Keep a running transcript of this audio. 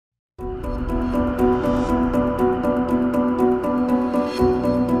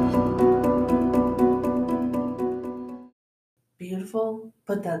beautiful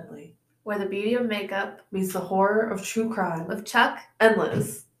but deadly. Where the beauty of makeup meets the horror of true crime with Chuck and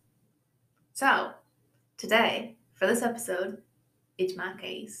Liz. So, today, for this episode, it's my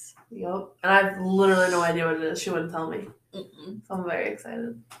case. Yup. And I have literally no idea what it is. She wouldn't tell me. So I'm very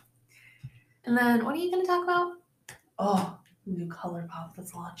excited. And then, what are you going to talk about? Oh, new ColourPop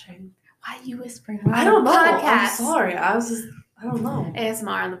that's launching. Why are you whispering? I don't know. I'm sorry. I don't know.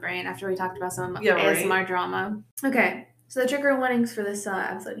 ASMR on the brain after we talked about some ASMR drama. Okay, so the trigger warnings for this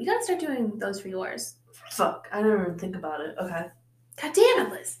episode. You gotta start doing those for yours. Fuck, I didn't even think about it. Okay. God damn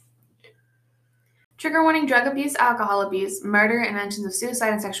it, Liz. Trigger warning: drug abuse, alcohol abuse, murder, and mentions of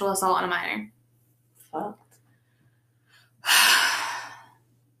suicide and sexual assault on a minor. Fuck.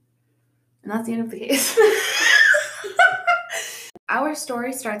 And that's the end of the case. Our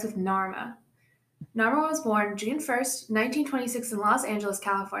story starts with Norma. Norma was born June 1st, 1926 in Los Angeles,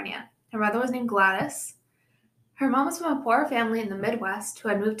 California. Her mother was named Gladys. Her mom was from a poor family in the Midwest who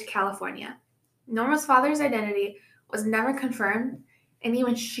had moved to California. Norma's father's identity was never confirmed, and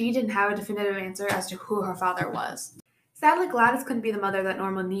even she didn't have a definitive answer as to who her father was. Sadly, Gladys couldn't be the mother that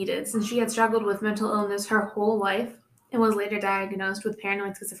Norma needed, since she had struggled with mental illness her whole life and was later diagnosed with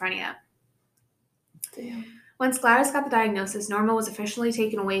paranoid schizophrenia. Damn. Once Gladys got the diagnosis, Norma was officially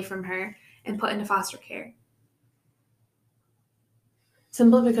taken away from her and put into foster care.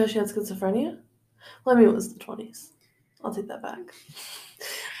 Simply because she had schizophrenia? Well, I mean, it was the 20s. I'll take that back.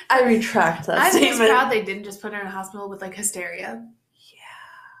 I retract that statement. I'm just proud they didn't just put her in a hospital with, hysteria.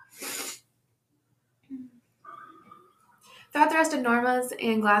 Yeah. Throughout the rest of Norma's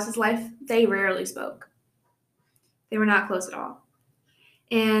and Gladys' life, they rarely spoke. They were not close at all.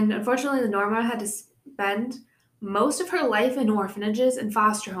 And unfortunately, Norma had to spend most of her life in orphanages and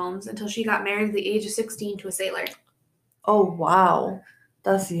foster homes until she got married at the age of 16 to a sailor. Oh, wow.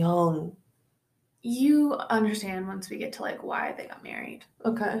 That's young. You understand once we get to, why they got married.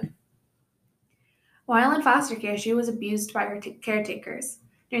 Okay. While in foster care, she was abused by her caretakers.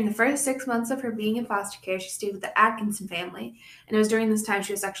 During the first 6 months of her being in foster care, she stayed with the Atkinson family, and it was during this time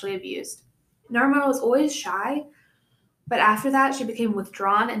she was sexually abused. Norma was always shy, but after that, she became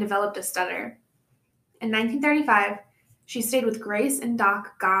withdrawn and developed a stutter. In 1935, she stayed with Grace and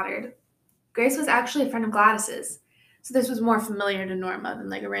Doc Goddard. Grace was actually a friend of Gladys's, so this was more familiar to Norma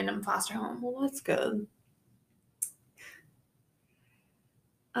than a random foster home. Well, that's good.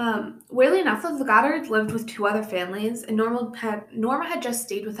 Weirdly enough, the Goddards lived with two other families, and Norma had just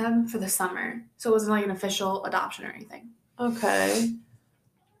stayed with them for the summer, so it wasn't an official adoption or anything. Okay.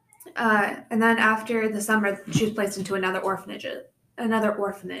 And then after the summer, she was placed into another orphanage.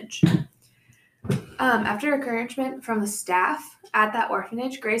 After encouragement from the staff at that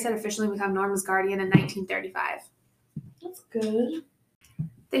orphanage, Grace had officially become Norma's guardian in 1935. That's good.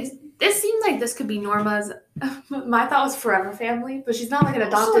 This seems like this could be Norma's. My thought was forever family, but she's not an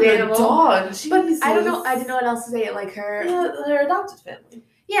adopted animal. Dog. But I don't know. I didn't know what else to say. Her. Yeah, they're adopted family.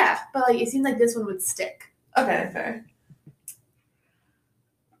 Yeah, but it seemed like this one would stick. Okay, fair.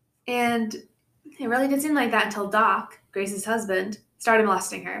 And it really did seem like that until Doc, Grace's husband, started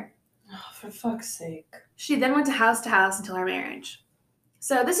molesting her. Oh, for fuck's sake. She then went to house until her marriage.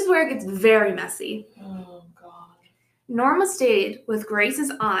 So this is where it gets very messy. Oh, God. Norma stayed with Grace's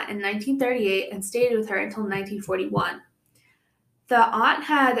aunt in 1938 and stayed with her until 1941. The aunt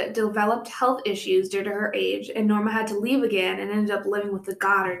had developed health issues due to her age, and Norma had to leave again and ended up living with the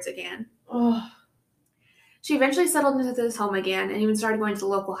Goddards again. Oh. She eventually settled into this home again and even started going to the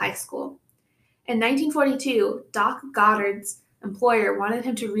local high school. In 1942, Doc Goddard's employer wanted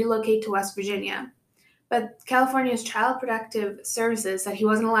him to relocate to West Virginia, but California's Child Protective Services said he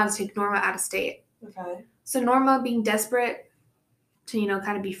wasn't allowed to take Norma out of state. Okay. So Norma, being desperate to,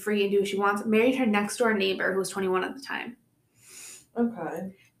 kind of be free and do what she wants, married her next-door neighbor who was 21 at the time.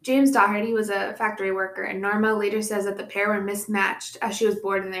 Okay. James Doherty was a factory worker, and Norma later says that the pair were mismatched as she was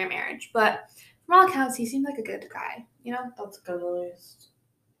bored in their marriage. But from all accounts, he seemed like a good guy, That's good at least.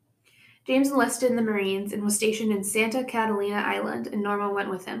 James enlisted in the Marines and was stationed in Santa Catalina Island, and Norma went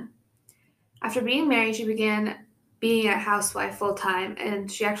with him. After being married, she began being a housewife full-time,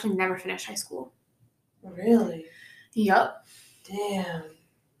 and she actually never finished high school. Really? Yup. Damn.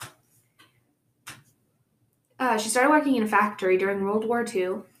 She started working in a factory during World War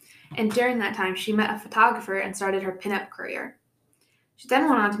II, and during that time, she met a photographer and started her pinup career. She then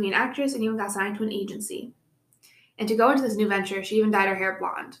went on to be an actress and even got signed to an agency. And to go into this new venture, she even dyed her hair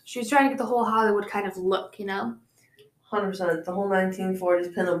blonde. She was trying to get the whole Hollywood kind of look, 100%. The whole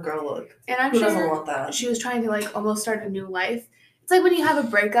 1940s pinup girl look. And I'm Who sure doesn't want that? She was trying to, almost start a new life. It's like when you have a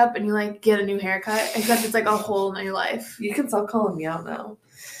breakup and you, get a new haircut, except it's, a whole new life. You can stop calling me out now.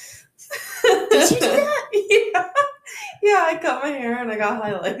 Did you do that? Yeah. Yeah, I cut my hair and I got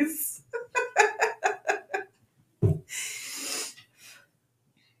highlights.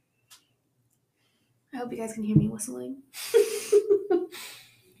 I hope you guys can hear me whistling.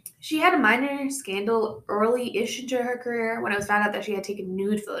 She had a minor scandal early-ish into her career when it was found out that she had taken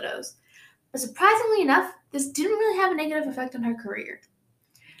nude photos. But surprisingly enough, this didn't really have a negative effect on her career.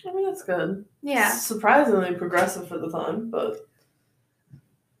 I mean, that's good. Yeah. Surprisingly progressive for the time, but...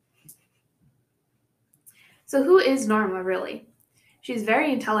 So who is Norma, really? She's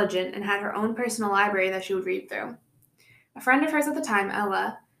very intelligent and had her own personal library that she would read through. A friend of hers at the time,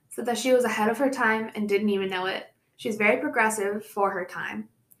 Ella, said that she was ahead of her time and didn't even know it. She's very progressive for her time.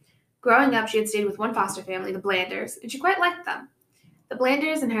 Growing up, she had stayed with one foster family, the Blanders, and she quite liked them. The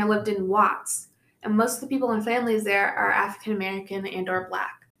Blanders and her lived in Watts, and most of the people and families there are African American and or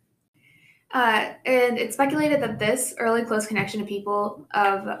Black. And it's speculated that this early close connection to people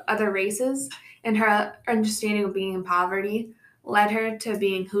of other races and her understanding of being in poverty led her to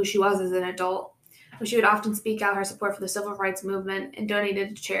being who she was as an adult, where she would often speak out her support for the civil rights movement and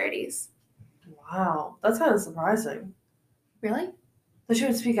donated to charities. Wow, that's kind of surprising. Really? That she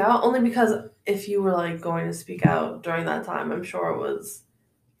would speak out? Only because if you were, like, going to speak out during that time, I'm sure it was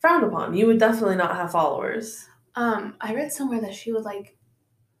frowned upon. You would definitely not have followers. I read somewhere that she would, like,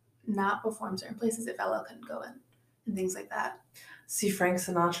 not perform certain places if Ella couldn't go in and things like that. See, Frank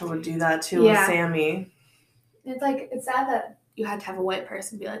Sinatra would do that too Yeah. with Sammy. It's like, it's sad that you had to have a white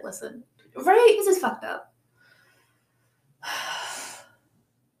person be like, listen, Right? this is fucked up.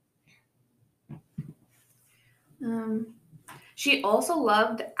 She also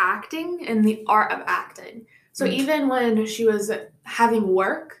loved acting and the art of acting. So even when she was having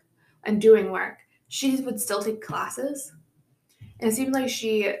work and doing work, she would still take classes. And it seemed like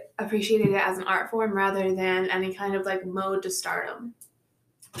she appreciated it as an art form rather than any kind of like mode to stardom.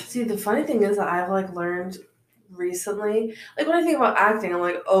 See, the funny thing is that I've like learned recently, like when I think about acting, I'm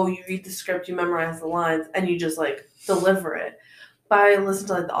like, oh, you read the script, you memorize the lines, and you just like deliver it. But I listen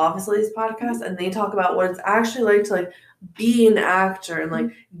to like the Office Ladies podcast, and they talk about what it's actually like to like be an actor and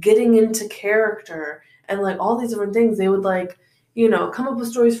like getting into character and like all these different things. They would like, you know, come up with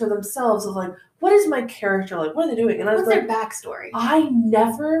stories for themselves of like, what is my character like? What are they doing? And I was What's like, their backstory? I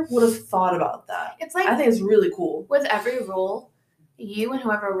never would have thought about that. It's like I think it's really cool. with every role, you and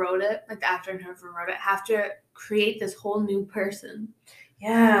whoever wrote it, like the actor and whoever wrote it, have to create this whole new person.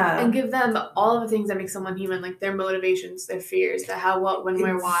 Yeah. And give them all of the things that make someone human, like their motivations, their fears, the how, what, when,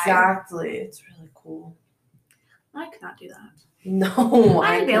 where, why. Exactly. It's really cool. I could not do that. No,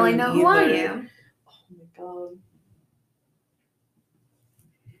 I barely know who I am. Oh my god.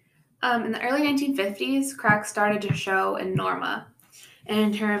 In the early 1950s, cracks started to show in Norma,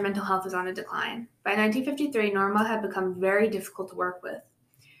 and her mental health was on a decline. By 1953, Norma had become very difficult to work with.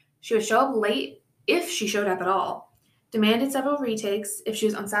 She would show up late, if she showed up at all, demanded several retakes if she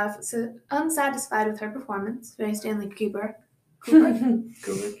was unsatisfied with her performance, very Stanley Kubrick,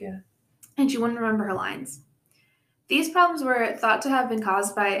 yeah. and she wouldn't remember her lines. These problems were thought to have been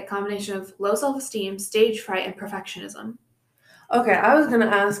caused by a combination of low self-esteem, stage fright, and perfectionism. Okay, I was gonna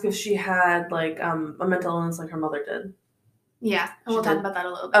ask if she had like a mental illness like her mother did. Yeah, and we'll She talk did. about that a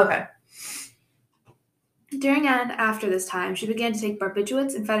little bit. Okay. During and after this time, she began to take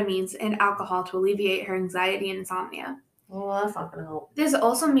barbiturates, amphetamines, and alcohol to alleviate her anxiety and insomnia. Well, that's not gonna help. This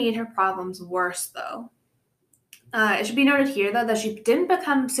also made her problems worse, though. It should be noted here, though, that she didn't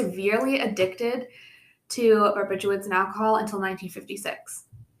become severely addicted to barbiturates and alcohol until 1956.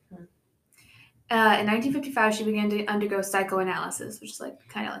 In 1955, she began to undergo psychoanalysis, which is like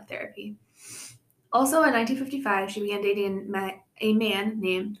kind of like therapy. Also, in 1955, she began dating a man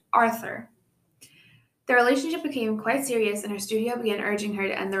named Arthur. Their relationship became quite serious, and her studio began urging her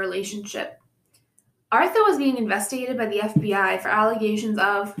to end the relationship. Arthur was being investigated by the FBI for allegations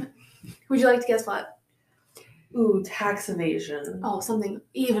of, would you like to guess what? Ooh, tax evasion. Oh, something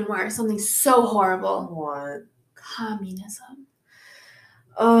even worse, something so horrible. What? Communism.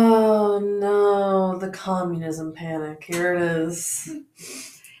 Oh no, the communism panic. Here it is.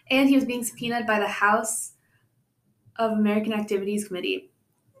 And he was being subpoenaed by the House of American Activities Committee.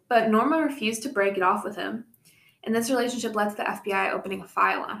 But Norma refused to break it off with him, and this relationship led to the FBI opening a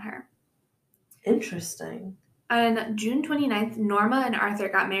file on her. Interesting. On June 29th, Norma and Arthur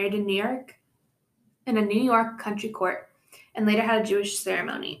got married in a New York country court, and later had a Jewish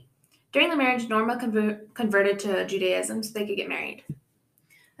ceremony. During the marriage, Norma converted to Judaism so they could get married,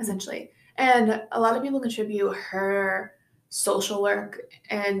 essentially. And a lot of people contribute her social work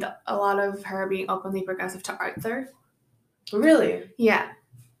and a lot of her being openly progressive to Arthur. Really? Yeah.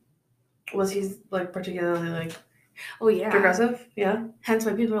 Was he like particularly like Oh, yeah. progressive? Yeah. Hence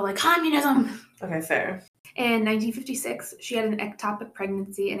why people are like, communism! Okay, fair. In 1956, she had an ectopic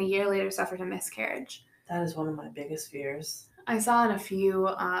pregnancy and a year later suffered a miscarriage. That is one of my biggest fears. I saw in a few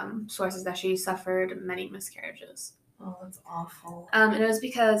sources that she suffered many miscarriages. Oh, that's awful. And it was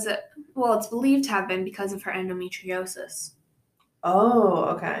because, well, it's believed to have been because of her endometriosis. Oh,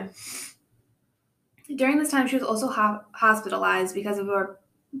 okay. During this time, she was also hospitalized because of a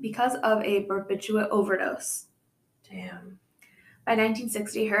barbiturate overdose. Damn. By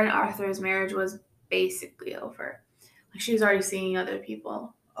 1960, her and Arthur's marriage was basically over. Like, she was already seeing other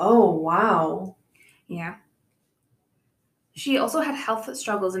people. Oh, wow. Yeah. She also had health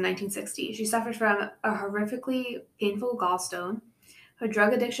struggles in 1960. She suffered from a horrifically painful gallstone. Her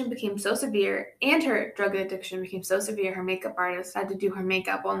drug addiction became so severe, her makeup artist had to do her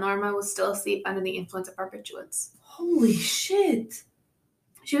makeup while Norma was still asleep under the influence of barbiturates. Holy shit.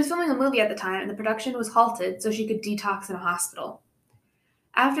 She was filming a movie at the time, and the production was halted so she could detox in a hospital.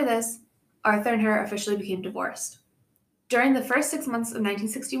 After this, Arthur and her officially became divorced. During the first 6 months of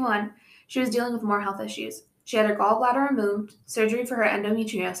 1961, she was dealing with more health issues. She had her gallbladder removed, surgery for her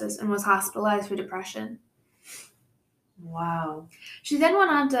endometriosis, and was hospitalized for depression. Wow. She then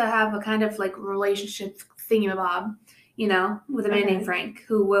went on to have a kind of like relationship thingamabob, with a man named Frank,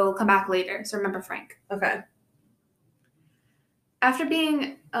 who will come back later. So remember Frank. Okay. After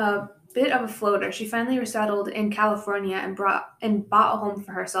being a bit of a floater, she finally resettled in California and bought a home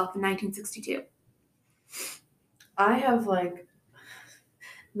for herself in 1962. I have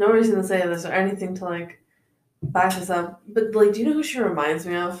no reason to say this or anything to back this up, but do you know who she reminds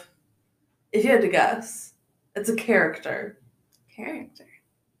me of? If you had to guess, it's a character.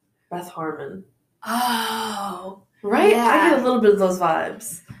 Beth Harmon. Oh, right? Yeah. I get a little bit of those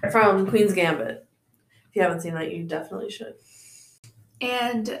vibes from Queen's Gambit. If you haven't seen that, you definitely should.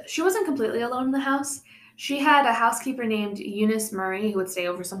 And she wasn't completely alone in the house. She had a housekeeper named Eunice Murray who would stay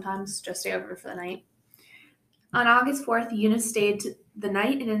over sometimes, just stay over for the night. On August 4th, Eunice stayed the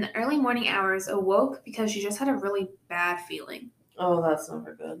night and in the early morning hours awoke because she just had a really bad feeling. Oh, that's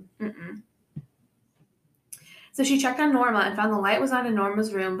never good. Mm-mm. So she checked on Norma and found the light was on in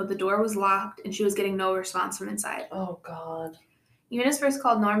Norma's room, but the door was locked and she was getting no response from inside. Oh, God. Eunice first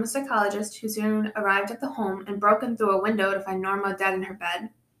called Norma's psychologist, who soon arrived at the home and broke in through a window to find Norma dead in her bed.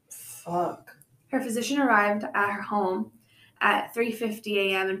 Fuck. Her physician arrived at her home at 3:50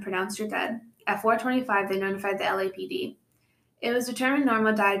 a.m. and pronounced her dead. At 4:25, they notified the LAPD. It was determined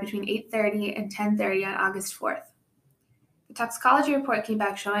Norma died between 8:30 and 10:30 on August 4th. The toxicology report came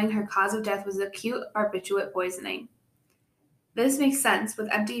back showing her cause of death was acute barbiturate poisoning. This makes sense,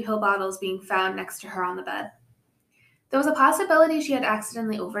 with empty pill bottles being found next to her on the bed. There was a possibility she had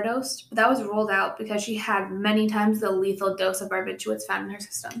accidentally overdosed, but that was ruled out because she had many times the lethal dose of barbiturates found in her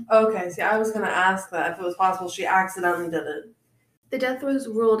system. Okay, see, I was going to ask that if it was possible she accidentally did it. The death was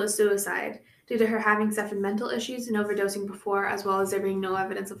ruled a suicide due to her having suffered mental issues and overdosing before, as well as there being no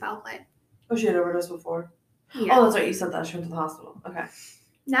evidence of foul play. Oh, she had overdosed before? Yeah. Oh, that's right, you said that. She went to the hospital. Okay.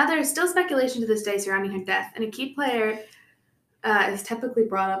 Now there is still speculation to this day surrounding her death, and a key player is typically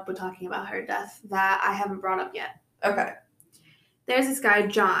brought up when talking about her death that I haven't brought up yet. Okay. There's this guy,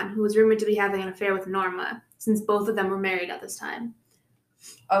 John, who was rumored to be having an affair with Norma, since both of them were married at this time.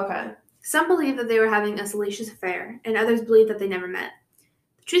 Okay. Some believe that they were having a salacious affair, and others believe that they never met.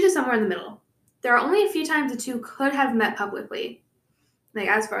 The truth is somewhere in the middle. There are only a few times the two could have met publicly,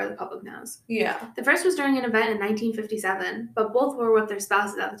 as far as the public knows. Yeah. The first was during an event in 1957, but both were with their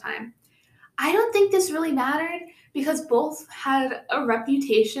spouses at the time. I don't think this really mattered because both had a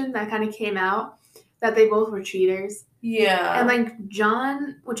reputation that kind of came out that they both were cheaters. Yeah. And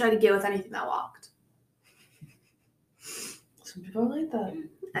John would try to get with anything that walked. Some people are like that.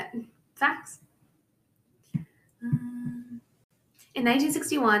 Facts. In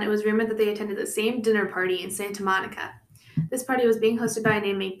 1961, it was rumored that they attended the same dinner party in Santa Monica. This party was being hosted by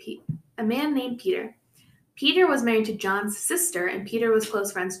a man named Peter. Peter was married to John's sister, and Peter was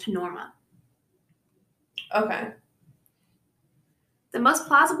close friends to Norma. Okay. The most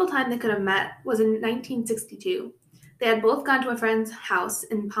plausible time they could have met was in 1962. They had both gone to a friend's house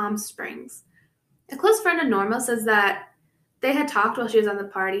in Palm Springs. A close friend of Norma says that they had talked while she was on the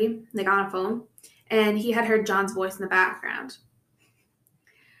party, on a phone, and he had heard John's voice in the background.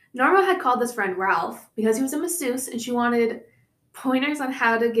 Norma had called this friend Ralph because he was a masseuse and she wanted pointers on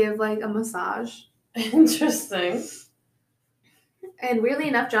how to give a massage. Interesting. And weirdly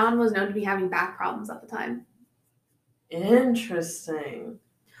enough, John was known to be having back problems at the time. Interesting.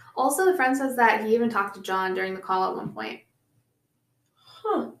 Also, the friend says that he even talked to John during the call at one point.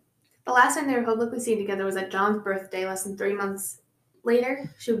 Huh. The last time they were publicly seen together was at John's birthday. Less than 3 months later,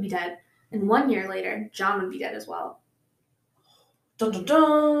 she would be dead. And 1 year later, John would be dead as well. Dun dun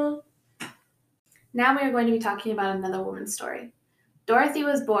dun. Now we are going to be talking about another woman's story. Dorothy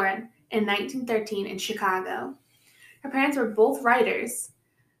was born in 1913 in Chicago. Her parents were both writers,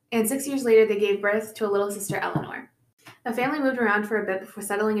 and 6 years later they gave birth to a little sister, Eleanor. The family moved around for a bit before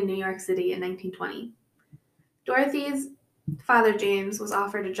settling in New York City in 1920. Dorothy's father, James, was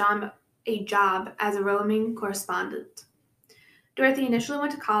offered a job as a roaming correspondent. Dorothy initially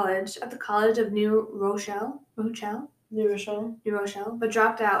went to college at the College of New Rochelle, but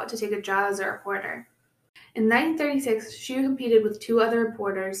dropped out to take a job as a reporter. In 1936, she competed with two other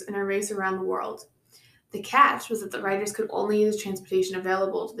reporters in a race around the world. The catch was that the writers could only use transportation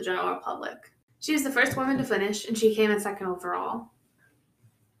available to the general public. She was the first woman to finish, and she came in second overall.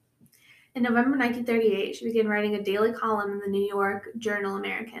 In November 1938, she began writing a daily column in the New York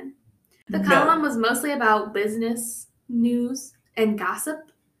Journal-American. The column was mostly about business, news, and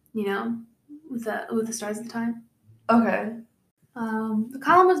gossip, with the stars of the time. Okay. The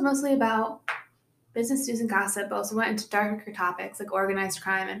column was mostly about business, news, and gossip, but also went into darker topics like organized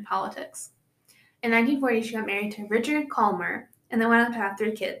crime and politics. In 1940, she got married to Richard Calmer, and they went on to have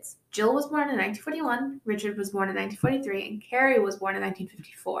 3 kids. Jill was born in 1941, Richard was born in 1943, and Carrie was born in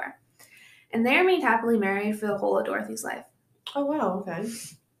 1954. And they remained happily married for the whole of Dorothy's life. Oh, wow, okay.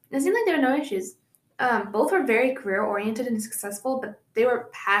 It seemed like there were no issues. Both were very career-oriented and successful, but they were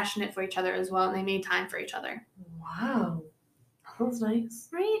passionate for each other as well, and they made time for each other. Wow. That was nice.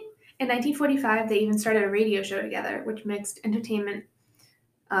 Right? In 1945, they even started a radio show together, which mixed entertainment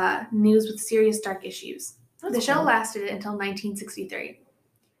news with serious dark issues. The show lasted until 1963.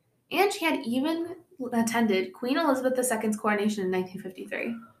 And she had even attended Queen Elizabeth II's coronation in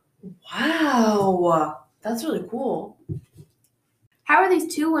 1953. Wow. That's really cool. How are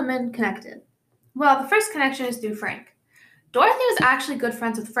these two women connected? Well, the first connection is through Frank. Dorothy was actually good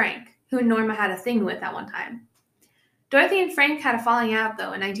friends with Frank, who Norma had a thing with at one time. Dorothy and Frank had a falling out,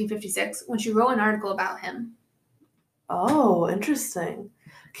 though, in 1956 when she wrote an article about him. Oh, interesting.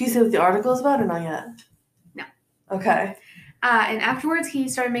 Can you say what the article is about or not yet? No. Okay. And afterwards, he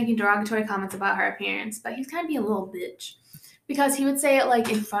started making derogatory comments about her appearance, but he was kind of being a little bitch. Because he would say it,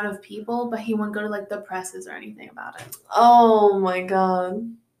 in front of people, but he wouldn't go to, the presses or anything about it. Oh, my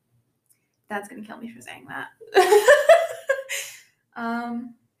God. Dad's going to kill me for saying that.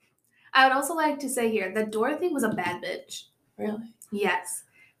 I would also like to say here that Dorothy was a bad bitch. Really? Yes.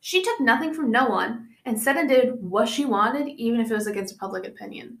 She took nothing from no one and said and did what she wanted, even if it was against public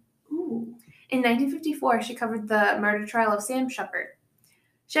opinion. Ooh. In 1954, she covered the murder trial of Sam Shepard.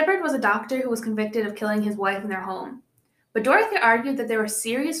 Shepard was a doctor who was convicted of killing his wife in their home. But Dorothy argued that there were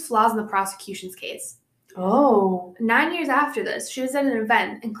serious flaws in the prosecution's case. Oh. 9 years after this, she was at an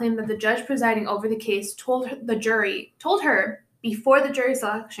event and claimed that the judge presiding over the case told her before the jury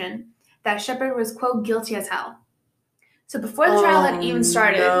selection that Shepard was, quote, guilty as hell. So before the trial had even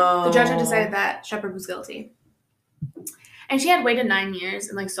started, the judge had decided that Shepard was guilty. And she had waited 9 years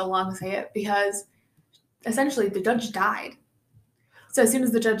and so long to say it because essentially the judge died. So as soon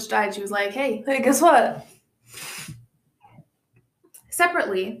as the judge died, she was like, hey, guess what?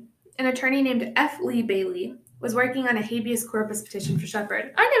 Separately, an attorney named F. Lee Bailey was working on a habeas corpus petition for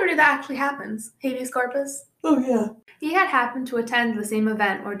Shepard. I never knew that actually happens. Habeas corpus? Oh, yeah. He had happened to attend the same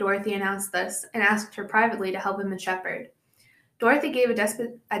event where Dorothy announced this and asked her privately to help him and Shepard. Dorothy gave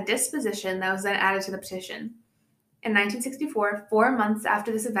a disposition that was then added to the petition. In 1964, 4 months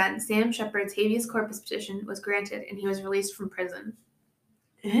after this event, Sam Shepard's habeas corpus petition was granted and he was released from prison.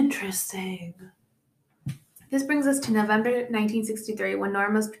 Interesting. This brings us to November 1963 when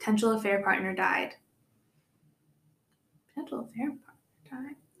Norma's potential affair partner died. Potential affair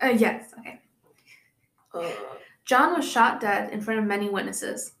partner died? Yes, okay. John was shot dead in front of many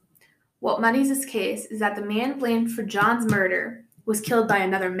witnesses. What muddies this case is that the man blamed for John's murder was killed by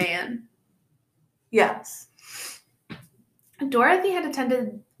another man. Yes. Dorothy had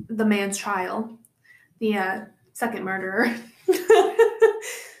attended the man's trial, the second murderer.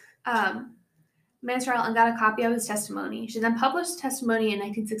 Man's trial and got a copy of his testimony. She then published testimony in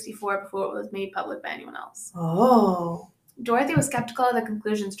 1964 before it was made public by anyone else. Oh. Dorothy was skeptical of the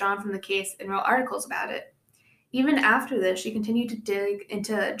conclusions drawn from the case and wrote articles about it. Even after this, she continued to dig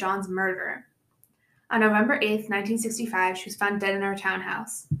into John's murder. On November 8th, 1965, she was found dead in her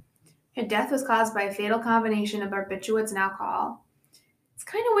townhouse. Her death was caused by a fatal combination of barbiturates and alcohol. It's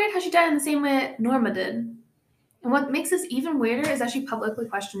kind of weird how she died in the same way Norma did. And what makes this even weirder is that she publicly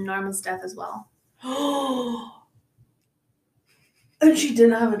questioned Norma's death as well. And she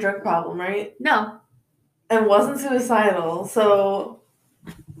didn't have a drug problem, right? No. And wasn't suicidal, so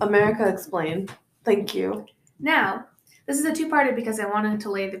America, explain. Thank you. Now, this is a two-parter because I wanted to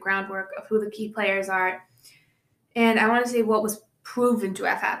lay the groundwork of who the key players are, and I want to say what was proven to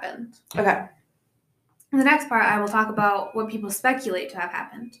have happened. Okay. In the next part, I will talk about what people speculate to have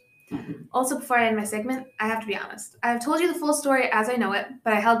happened. Also, before I end my segment, I have to be honest. I have told you the full story as I know it,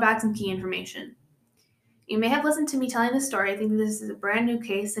 but I held back some key information. You may have listened to me telling this story, thinking this is a brand new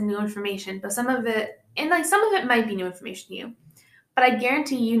case and new information, but some of it might be new information to you. But I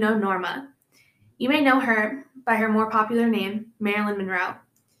guarantee you know Norma. You may know her by her more popular name, Marilyn Monroe.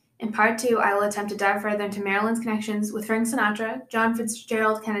 In part 2, I will attempt to dive further into Marilyn's connections with Frank Sinatra, John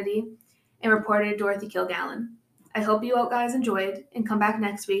Fitzgerald Kennedy, and reporter Dorothy Kilgallen. I hope you all guys enjoyed and come back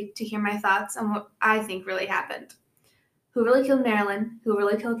next week to hear my thoughts on what I think really happened. Who really killed Marilyn, who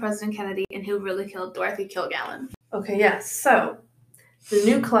really killed President Kennedy, and who really killed Dorothy Kilgallen. Okay, yes. So, the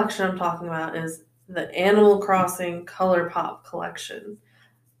new collection I'm talking about is the Animal Crossing Color Pop collection.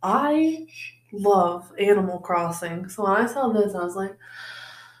 I love Animal Crossing, so when I saw this, I was like,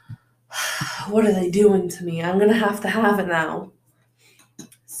 what are they doing to me? I'm gonna have it now.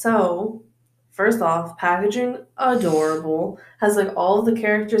 So, first off, packaging adorable. Has like all of the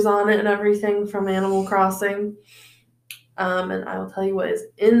characters on it and everything from Animal Crossing. And I will tell you what is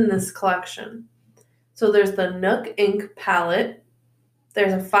in this collection. So there's the Nook Ink palette.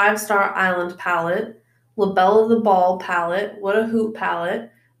 There's a 5-Star Island palette. Labella the Ball palette. What a Hoot palette.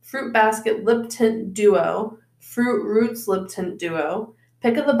 Fruit Basket Lip Tint Duo. Fruit Roots Lip Tint Duo.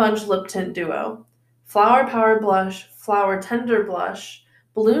 Pick of the Bunch Lip Tint Duo. Flower Power Blush. Flower Tender Blush.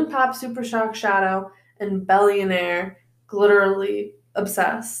 Balloon Pop Super Shock Shadow. And Billionaire Glitterly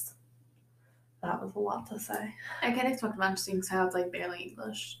Obsessed. That was a lot to say. I can't expect much because I was like barely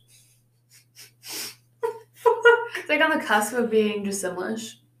English. It's like on the cusp of being just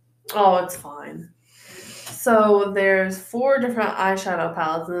English. Oh, it's fine. So there's 4 different eyeshadow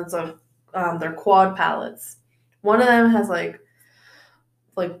palettes, and it's they're quad palettes. One of them has like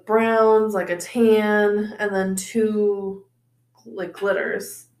browns, like a tan, and then 2 like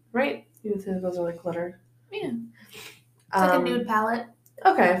glitters, right? You would say those are like glitter. Yeah. It's like a nude palette.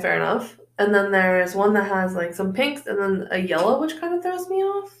 Okay, fair enough. And then there's one that has like some pinks and then a yellow, which kind of throws me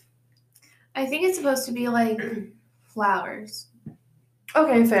off. I think it's supposed to be like flowers.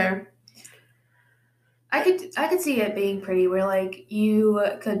 Okay, fair. I could see it being pretty, where like you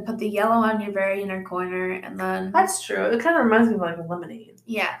could put the yellow on your very inner corner, and then that's true. It kind of reminds me of like a lemonade.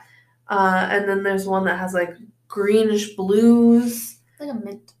 Yeah. And then there's one that has like greenish blues, like a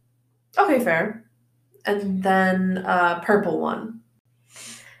mint. Okay, fair. And then purple one.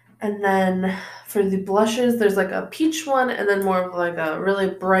 And then for the blushes, there's like a peach one, and then more of like a really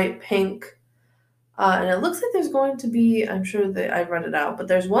bright pink. And it looks like there's going to be, I'm sure that I read it out, but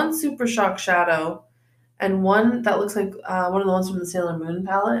there's one Super Shock Shadow, and one that looks like one of the ones from the Sailor Moon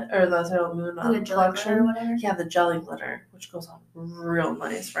palette, or the Sailor Moon collection. Or whatever. Yeah, the jelly glitter, which goes on real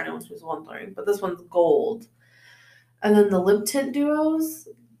nice for anyone who's wondering. But this one's gold. And then the lip tint duos,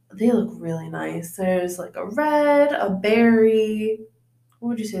 they look really nice. There's like a red, a berry. What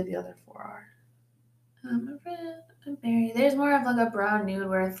would you say the other 4 are? A red, a berry. There's more of like a brown nude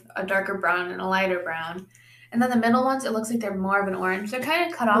with a darker brown and a lighter brown. And then the middle ones, it looks like they're more of an orange. They're kind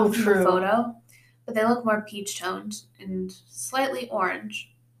of cut off from the photo, but they look more peach toned and slightly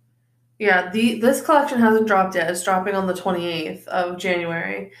orange. Yeah, this collection hasn't dropped yet. It's dropping on the 28th of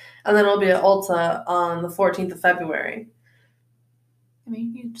January. And then it'll be at Ulta on the 14th of February. I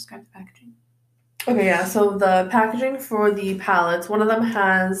mean, you describe the packaging. Okay, yeah, so the packaging for the palettes, one of them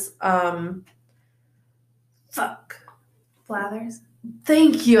has, Blathers.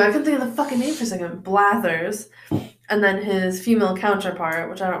 Thank you. I couldn't think of the fucking name for a second. Blathers. And then his female counterpart,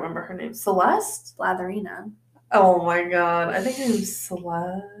 which I don't remember her name. Celeste? Blatherina. Oh my god. I think her name's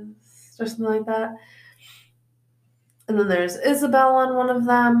Celeste or something like that. And then there's Isabel on one of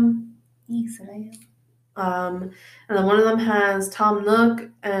them. Isabel. And then one of them has Tom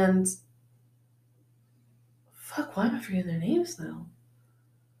Nook and... Fuck, why am I forgetting their names now?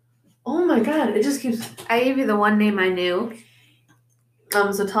 Oh my god, it just keeps... I gave you the one name I knew.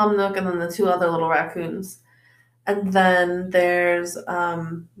 So Tom Nook and then the 2 other little raccoons. And then there's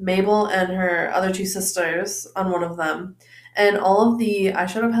Mabel and her other 2 sisters on one of them. And all of the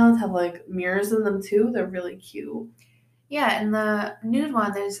eyeshadow palettes have like mirrors in them too. They're really cute. Yeah, and the nude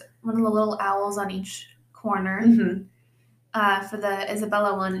one, there's one of the little owls on each corner. Mm-hmm. For the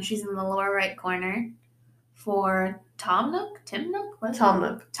Isabella one, she's in the lower right corner. For Tom Nook? Tim Nook? What is Tom it?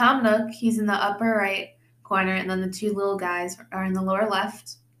 Nook. Tom Nook, he's in the upper right corner, and then the 2 little guys are in the lower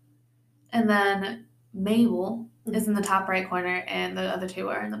left. And then Mabel is in the top right corner, and the other 2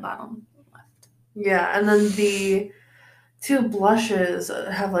 are in the bottom left. Yeah, and then the 2 blushes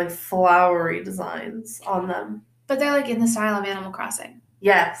have like flowery designs on them. But they're like in the style of Animal Crossing.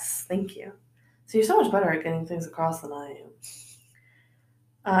 Yes, thank you. So you're so much better at getting things across than I am.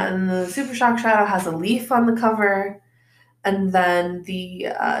 And the Super Shock Shadow has a leaf on the cover. And then the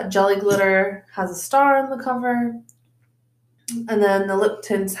Jelly Glitter has a star on the cover. And then the lip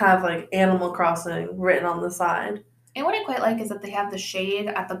tints have like Animal Crossing written on the side. And what I quite like is that they have the shade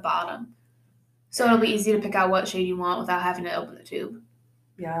at the bottom. So it'll be easy to pick out what shade you want without having to open the tube.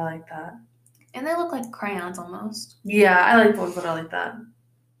 Yeah, I like that. And they look like crayons almost. Yeah, I like the ones that are like that.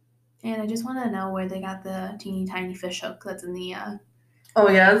 And I just want to know where they got the teeny tiny fish hook that's in the Oh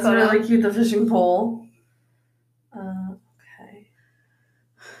yeah, it's photo. really cute, the fishing pole. Okay.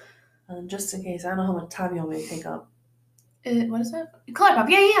 And just in case, I don't know how much time you want me to take up. What is that? ColourPop.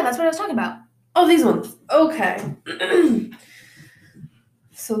 Yeah, that's what I was talking about. Oh, these ones. Okay.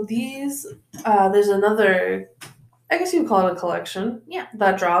 So these, there's another, I guess you would call it a collection. Yeah.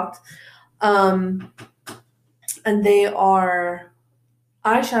 That dropped. And they are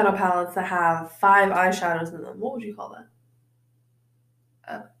eyeshadow palettes that have 5 eyeshadows in them. What would you call that?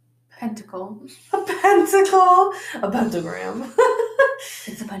 Pentacle. A pentacle? A pentagram.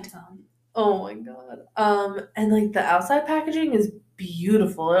 It's a pentagon. Oh my god. And like the outside packaging is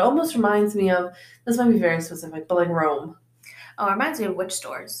beautiful. It almost reminds me of, this might be very specific, but like Rome. Oh, it reminds me of witch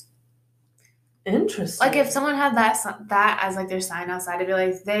stores. Interesting. Like if someone had that as like their sign outside, I'd be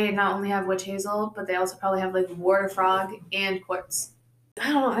like, they not only have witch hazel, but they also probably have like water frog and quartz.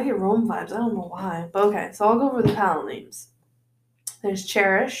 I don't know, I get Rome vibes. I don't know why. But okay, so I'll go over the palette names. There's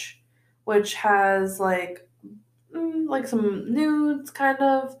Cherish, which has like some nudes, kind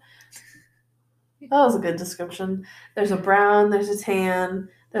of. That was a good description. There's a brown, there's a tan.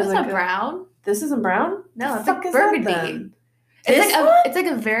 There's That's like not brown. This isn't brown? No, it's fuck like is that burgundy. then? It's like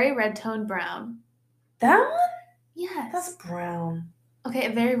a very red toned brown. That one? Yes. That's brown. Okay,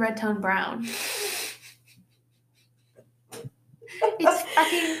 a very red toned brown. It's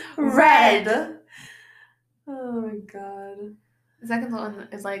fucking red. Oh my god. The second one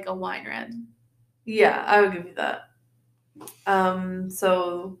is like a wine red. Yeah, I would give you that.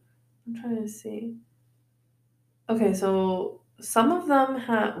 So I'm trying to see. Okay, so some of them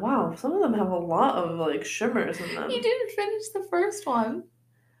have a lot of like shimmers in them. You didn't finish the first one.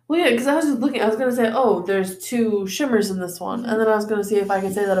 Well, yeah, because I was just looking. I was gonna say, oh, there's 2 shimmers in this one, and then I was gonna see if I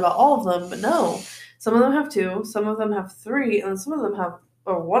could say that about all of them, but no. Some of them have 2, some of them have 3, and some of them have,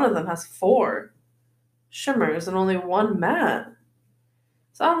 or one of them has 4 shimmers and only 1 matte.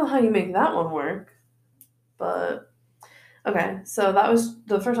 So I don't know how you make that one work, but okay. So that was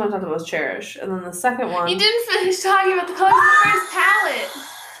the first one I talked about was Cherish, and then the second one. You didn't finish talking about the colors of the first palette.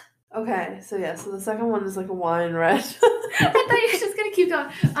 Okay, so yeah, so the second one is like a wine red. I thought you were just gonna keep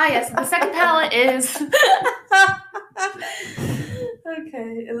going. Ah, yes, the second palette is.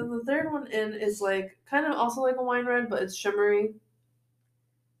 Okay, and then the third one in is like kind of also like a wine red, but it's shimmery.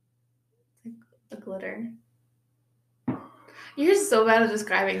 The glitter. You're so bad at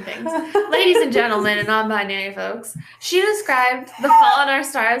describing things. Ladies and gentlemen and non-binary folks, she described The Fault in Our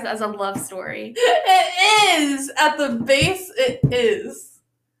Stars as a love story. It is! At the base, it is.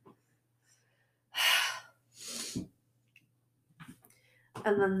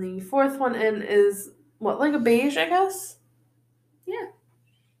 And then the fourth one in is, what, like a beige, I guess? Yeah.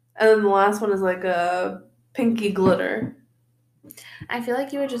 And then the last one is like a pinky glitter. I feel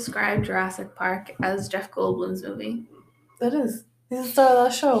like you would describe Jurassic Park as Jeff Goldblum's movie. It is. He's the star of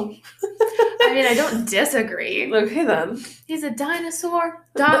that show. I mean, I don't disagree. Okay, then. He's a dinosaur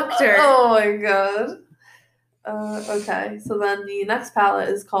doctor. Oh my god. Okay, so then the next palette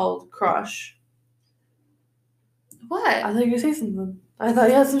is called Crush. What? I thought you would say something. I thought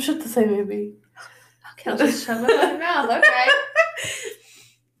you had some shit to say, maybe. Okay, I'll just shut my mouth. Okay.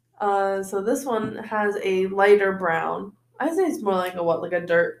 So this one has a lighter brown. I'd say it's more like a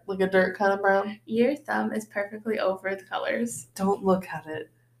dirt kind of brown. Your thumb is perfectly over the colors. Don't look at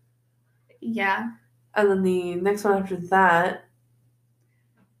it. Yeah. And then the next one after that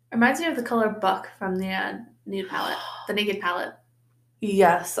reminds me of the color Buck from the nude palette, the Naked palette.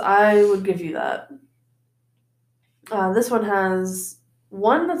 Yes, I would give you that. This one has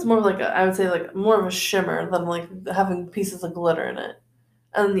one that's more like I would say like more of a shimmer than like having pieces of glitter in it,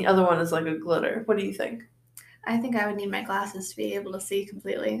 and the other one is like a glitter. What do you think? I think I would need my glasses to be able to see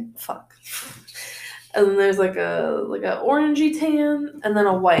completely. Fuck. And then there's like a orangey tan, and then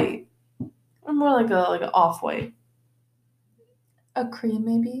a white, or more like a off white. A cream,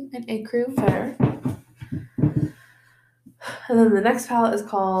 maybe an ecru. Fair. And then the next palette is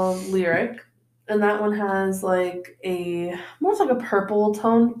called Lyric. And that one has like more like a purple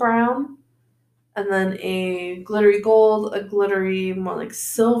toned brown, and then a glittery gold, a glittery more like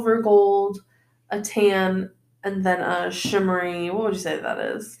silver gold, a tan, and then a shimmery. What would you say that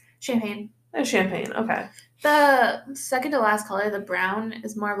is? Champagne. Like champagne. Okay. The second to last color, the brown,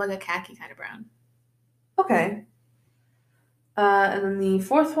 is more of like a khaki kind of brown. Okay. And then the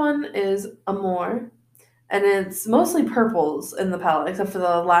fourth one is Amore. And it's mostly purples in the palette, except for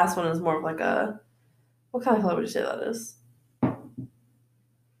the last one is more of like a... What kind of color would you say that is?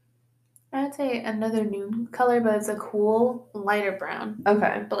 I'd say another nude color, but it's a cool, lighter brown.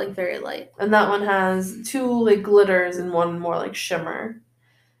 Okay. But, like, very light. And that one has 2, like, glitters and one more, like, shimmer.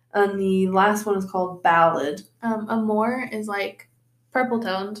 And the last one is called Ballad. Amore is, like, purple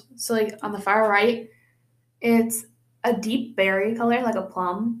toned. So, like, on the far right, it's a deep berry color, like a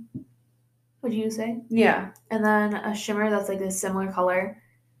plum, would you say? Yeah. And then a shimmer that's, like, a similar color.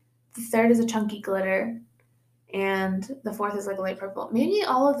 The third is a chunky glitter. And the fourth is like a light purple. Maybe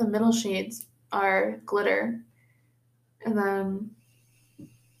all of the middle shades are glitter. And then,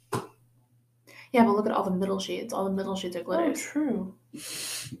 yeah, but look at all the middle shades. All the middle shades are glitters. Oh, true.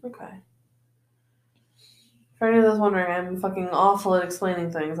 Okay. For anyone that's wondering, I'm fucking awful at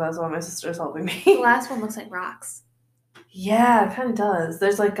explaining things. That's why my sister's helping me. The last one looks like rocks. Yeah, it kind of does.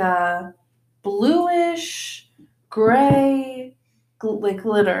 There's like a bluish, gray, like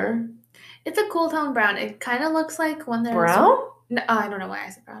glitter. It's a cool tone brown. It kind of looks like when there's... Brown? No, I don't know why I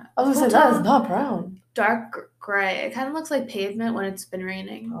said brown. I was going to say, that is not brown. Dark gray. It kind of looks like pavement when it's been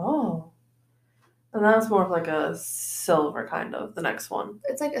raining. Oh. And that's more of like a silver kind of, the next one.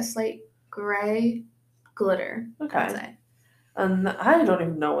 It's like a slight gray glitter. Okay. I'd say. And I don't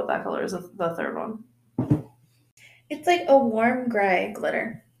even know what that color is, the third one. It's like a warm gray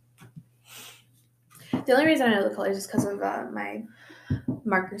glitter. The only reason I know the colors is because of my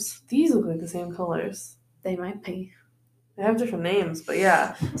markers. These look like the same colors. They might be. They have different names, but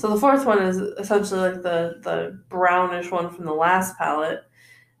yeah. So the fourth one is essentially like the brownish one from the last palette.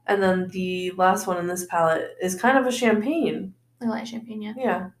 And then the last one in this palette is kind of a champagne. I like champagne, yeah.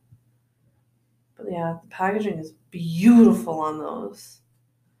 Yeah. But yeah, the packaging is beautiful on those.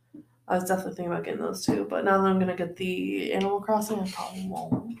 I was definitely thinking about getting those too, but now that I'm going to get the Animal Crossing, I probably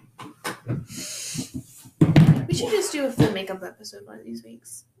won't. We should just do a full makeup episode one of these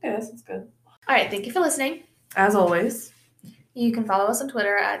weeks. Yeah, that sounds good. All right, thank you for listening. As always. You can follow us on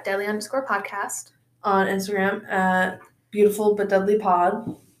Twitter at deadly_podcast. On Instagram at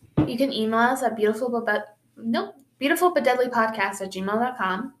beautifulbutdeadlypod. You can email us at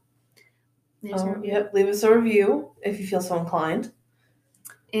beautifulbutdeadlypodcast@gmail.com. Yep, leave us a review if you feel so inclined.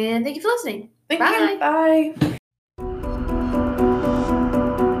 And thank you for listening. Thank Bye. you. Bye.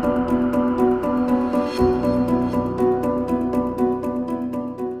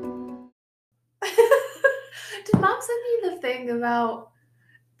 Did Mom send you the thing about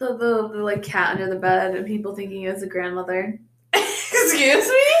the like cat under the bed and people thinking it was a grandmother? Excuse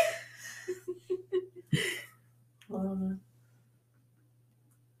me?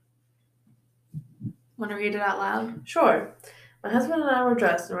 Want to read it out loud? Sure. My husband and I were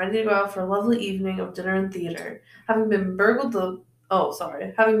dressed and ready to go out for a lovely evening of dinner and theater. Having been burgled in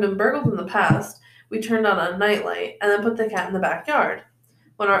the past, we turned on a nightlight and then put the cat in the backyard.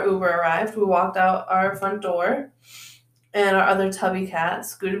 When our Uber arrived, we walked out our front door and our other tubby cat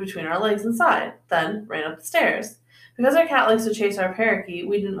scooted between our legs inside, then ran up the stairs. Because our cat likes to chase our parakeet,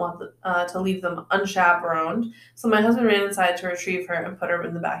 we didn't want to leave them unchaperoned, so my husband ran inside to retrieve her and put her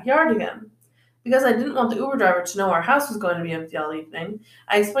in the backyard again. Because I didn't want the Uber driver to know our house was going to be empty all evening,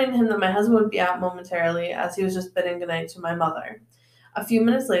 I explained to him that my husband would be out momentarily as he was just bidding goodnight to my mother. A few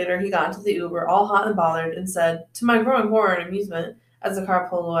minutes later, he got into the Uber, all hot and bothered, and said, to my growing horror and amusement, as the car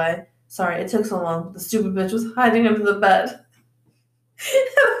pulled away, "Sorry, it took so long. The stupid bitch was hiding under the bed." And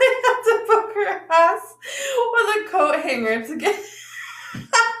I had to poke her ass with a coat hanger to get her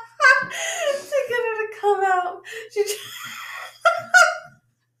to come out. She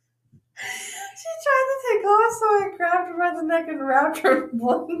tried to take off, so I grabbed her by the neck and wrapped her in a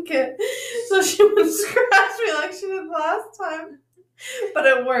blanket so she wouldn't scratch me like she did last time. But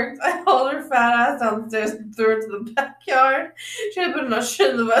it worked. I hauled her fat ass downstairs and threw her to the backyard. She had put enough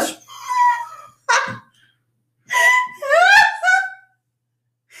shit in the vegetable.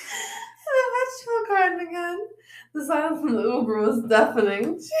 The vegetable garden again. The silence from the Uber was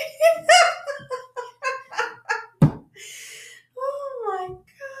deafening. Oh my god.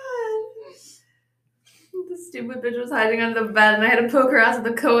 The stupid bitch was hiding under the bed and I had to poke her ass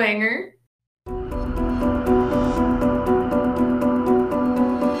with a coat hanger.